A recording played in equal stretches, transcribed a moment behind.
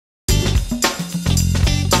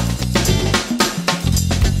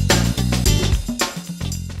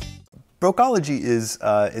BROKE-OLOGY is,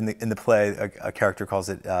 in the play, a character calls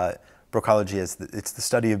it BROKE-OLOGY as it's the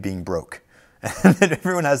study of being broke. And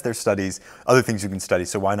everyone has their studies, other things you can study,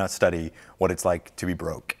 so why not study what it's like to be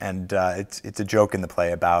broke? And it's a joke in the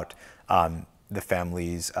play about the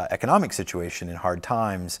family's economic situation in hard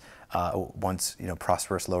times. Once,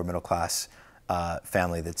 prosperous lower middle class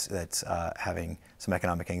family that's having some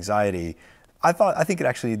economic anxiety. I think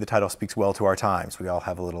the title speaks well to our times. We all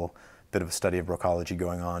have a little bit of a study of BROKE-OLOGY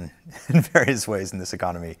going on in various ways in this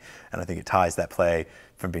economy, and I think it ties that play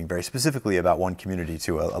from being very specifically about one community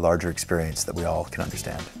to a larger experience that we all can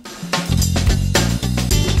understand.